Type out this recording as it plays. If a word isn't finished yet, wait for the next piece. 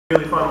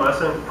Really fun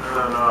lesson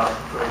on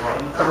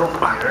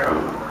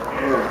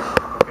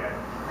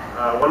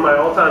one of my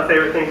all-time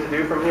favorite things to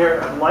do from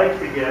here. I'd like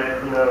to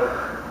get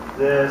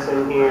this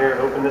in here,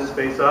 open this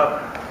space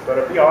up, but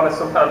to be honest,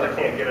 sometimes I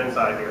can't get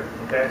inside here.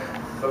 Okay,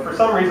 but for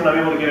some reason I'm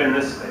able to get in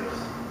this space.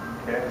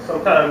 Okay,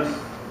 sometimes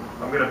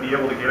I'm going to be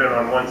able to get it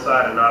on one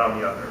side and not on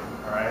the other.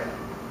 All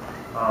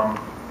right.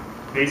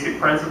 Basic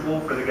principle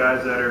for the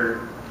guys that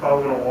are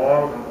following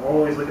along: I'm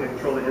always looking to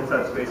control the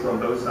inside space on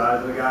both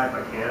sides of the guy if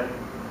I can.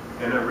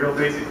 And a real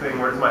basic thing,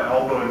 where does my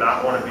elbow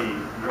not want to be?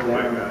 Real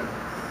quick, guys.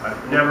 I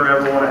never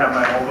ever want to have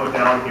my elbow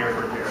down here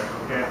for here,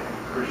 okay?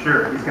 For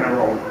sure, he's gonna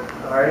roll.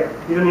 All right?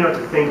 He doesn't even have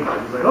to think about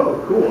it. He's like, oh,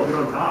 cool, I'll get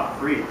on top,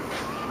 free.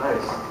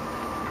 Nice.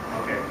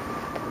 Okay.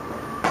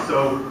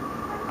 So,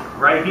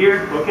 right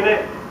here, looking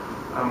at,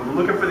 I'm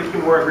looking for the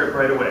Kimura grip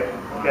right away,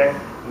 okay?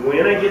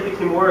 When I get the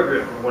Kimura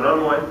grip,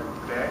 one-on-one,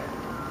 okay?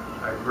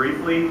 I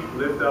briefly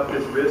lift up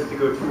this wrist to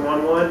go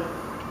two-on-one,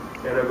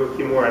 and I go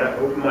Kimura, and I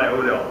open my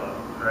own elbow.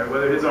 Right?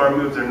 Whether his arm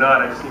moves or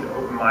not, I just need to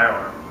open my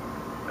arm.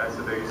 That's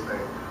the biggest thing.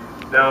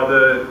 Now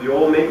the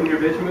old making your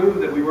bitch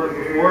move that we worked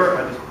before,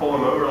 I just pull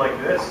him over like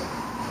this.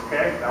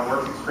 Okay, that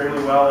works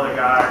extremely well in a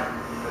guy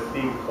that's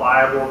being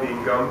pliable,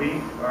 being Gumby.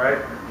 All right,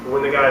 but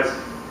when the guy's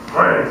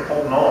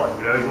holding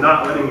on, he's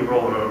not letting you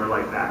roll him over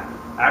like that.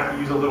 I have to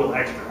use a little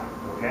extra.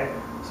 Okay,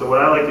 so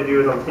what I like to do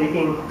is I'm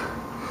taking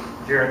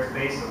Jared's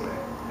face away.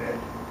 Okay,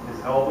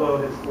 his elbow,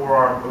 his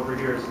forearm over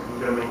here is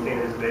going to maintain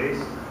his base.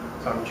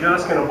 So I'm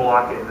just going to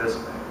block it this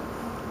way,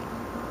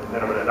 and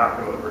then I'm going to knock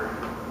him over.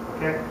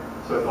 Okay?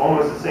 So it's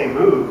almost the same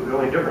move. The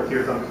only difference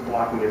here is I'm just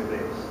blocking his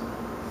base.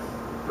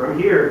 From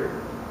here,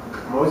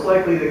 most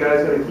likely the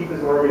guy's going to keep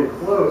his arm in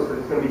close, but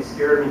he's going to be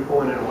scared of me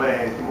pulling it away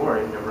and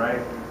Kimura him,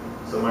 right?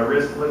 So my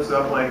wrist flips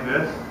up like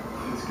this.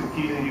 It's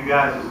confusing you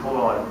guys. Just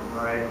hold on.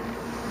 All right?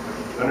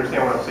 If you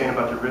understand what I'm saying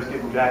about your wrist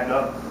getting jacked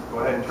up, go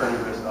ahead and turn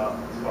your wrist up.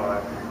 It's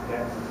fine.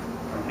 Okay?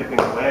 I'm hipping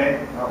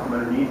away out from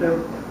underneath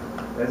him.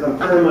 As I'm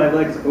turning my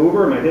legs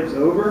over, my hips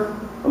over,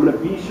 I'm going to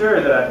be sure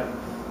that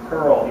I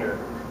curl here,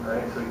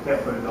 right? So you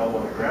can't put his elbow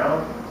on the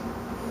ground.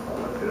 I'll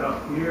lift it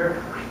up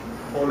here,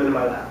 pull him into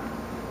my lap.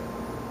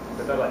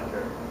 Put that leg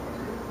here.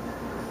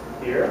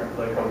 Here,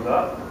 leg comes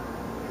up,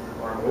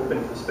 arm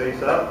opens the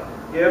space up.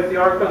 If the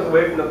arm comes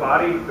away from the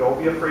body, don't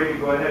be afraid to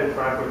go ahead and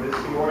try for this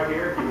Kimura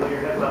here. Even though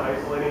your head's not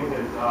isolating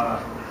his,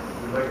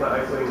 your leg's not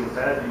isolating his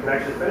head, you can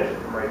actually finish it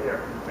from right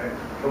there. Okay?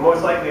 But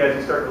most likely, as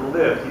you start to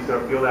lift, he's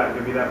going to feel that,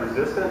 give you that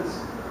resistance,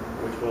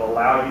 which will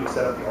allow you to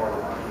set up the arm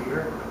lock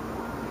here,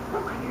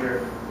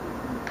 here.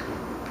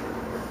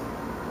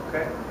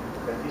 Okay?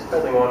 If he's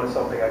holding on to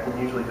something, I can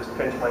usually just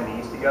pinch my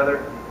knees together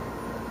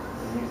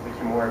and use the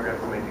Kimura grip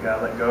to make the guy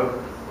let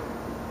go.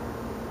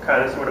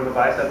 Kind of sort of a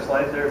bicep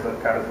slice there, but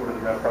kind of sort of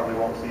the ref probably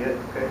won't see it.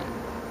 Okay?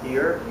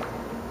 Here,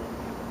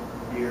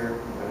 here,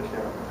 finish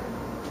there.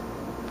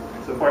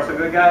 So far so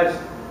good, guys?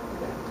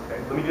 Okay,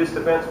 let me just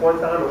defense one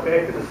time,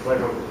 okay? Because this leg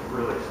hook is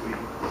really sweet.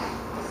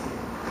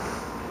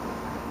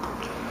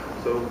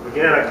 So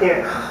again,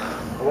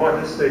 I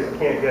want this space, I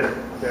can't get it,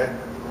 okay?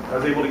 I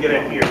was able to get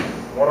in here,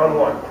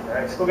 one-on-one.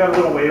 I still got a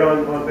little weight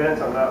on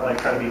Vince, I'm not like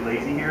trying to be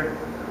lazy here.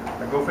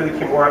 I go for the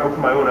Kimura, I open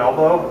my own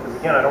elbow, because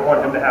again, I don't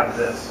want him to have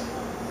this.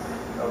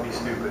 That would be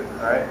stupid,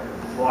 all right?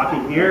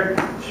 Blocking here,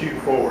 shoot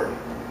forward.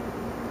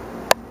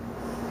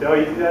 See how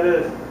easy that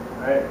is?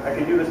 All right? I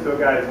can do this to a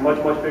guy that's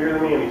much, much bigger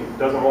than me, and he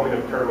doesn't want me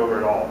to turn him over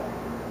at all.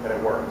 And it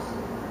works.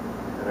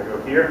 And I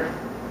go here.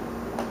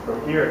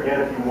 From here, again,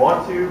 if you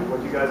want to,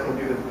 what you guys can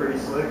do that's pretty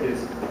slick is,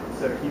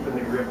 instead of keeping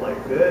the grip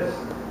like this,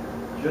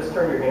 just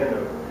turn your hand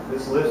over.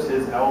 This lifts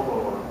his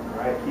elbow up,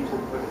 right? Keeps him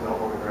putting his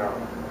elbow on the ground.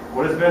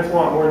 What does Vince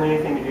want more than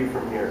anything to do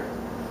from here?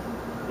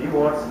 He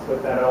wants to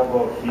put that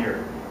elbow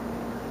here.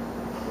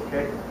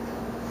 Okay?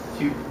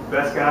 Two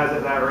best guys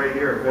at that right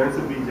here are Vince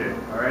and BJ,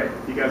 all right?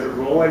 If you guys are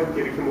rolling,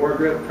 get a Kimura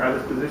grip, try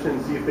this position,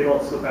 and see if they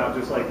don't slip out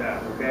just like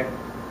that, okay?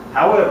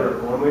 However,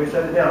 one way to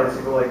shut it down is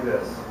to go like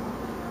this.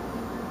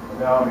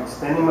 Now I'm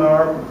extending my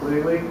arm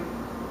completely,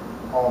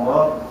 palm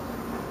up,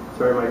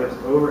 turn my hips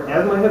over.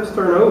 As my hips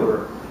turn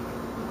over,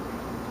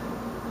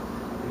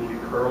 you need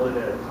to curl it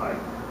in tight.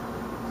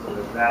 So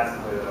that's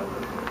the way that I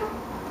lift it.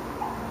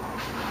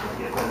 I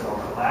get this on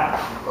my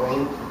lap,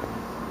 boom,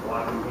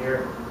 block him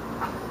here,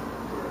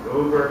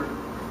 over,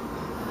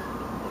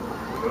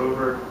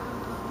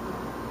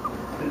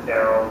 sit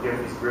down. Again,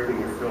 if he's gripping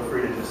you, feel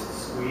free to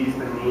just squeeze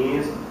the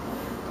knees.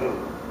 Boom.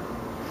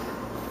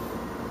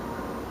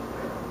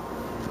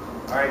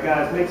 All right,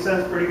 guys, makes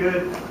sense pretty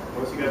good.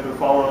 Most of you guys have been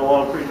following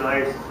along pretty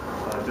nice.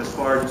 Just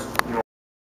far, just